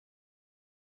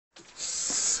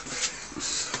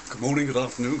morning, good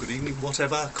afternoon, good evening,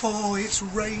 whatever. Oh, it's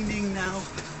raining now.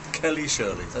 Kellie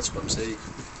Shirley, that's what I'm saying.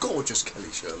 Gorgeous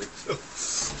Kellie Shirley.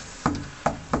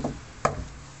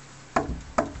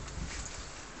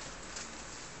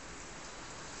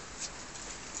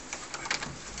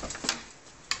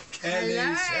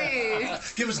 Hello.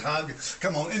 Give us a hug.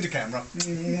 Come on, into camera.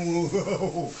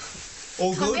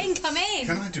 All good? Come in.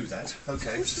 Can I do that?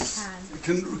 Okay. Of course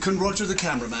you Can Roger the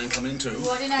cameraman come in too?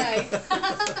 What do you know?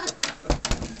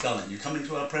 Darling, you coming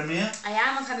to our premiere? I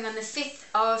am. I'm coming on the 5th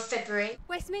of February.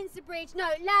 Westminster Bridge, no,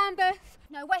 Lambeth,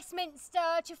 no,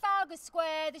 Westminster, Trafalgar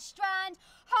Square, the Strand,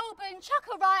 Holborn,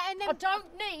 Chuckerite, and then... I don't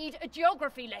need a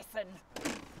geography lesson.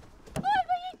 What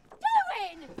were you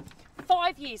doing?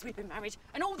 5 years we've been married,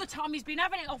 and all the time he's been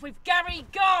having it off with Gary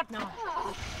Gardner.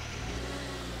 Oh.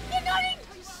 You're not in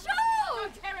control!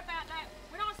 Don't care about that.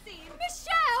 When I see him,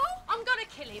 Michelle! I'm gonna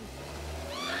kill him.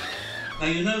 Now,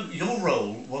 you know, your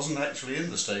role wasn't actually in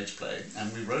the stage play,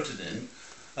 and we wrote it in,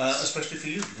 especially for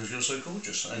you, because you're so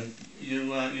gorgeous. And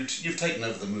you've taken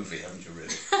over the movie, haven't you,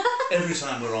 really? Every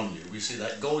time we're on you, we see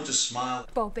that gorgeous smile.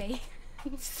 Bobby.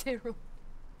 Cyril.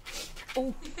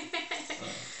 Oh.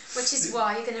 Which is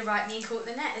why you're going to write me in Caught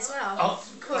the Net as well. Oh,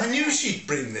 I knew she'd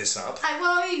bring this up.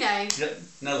 Well, you know. Yeah,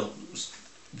 now look,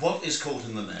 what is Caught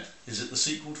in the Net? Is it the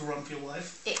sequel to Run for Your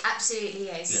Life? It absolutely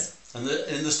is. Yeah. And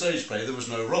in the stage play, there was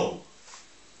no role.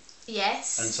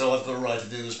 Yes. And so I've got to write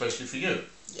it in especially for you.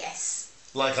 Yes.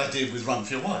 Like I did with Run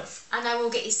for Your Wife. And I will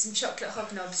get you some chocolate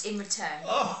hobnobs in return.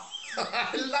 Oh,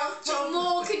 I love chocolate.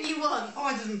 What more can you want? Oh,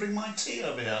 I didn't bring my tea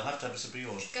over here. I'll have to have a sip of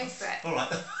yours. Go for it. All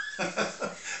right.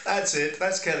 That's it.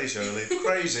 That's Kellie Shirley.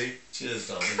 Crazy. Cheers,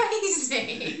 darling.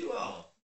 Crazy. You are.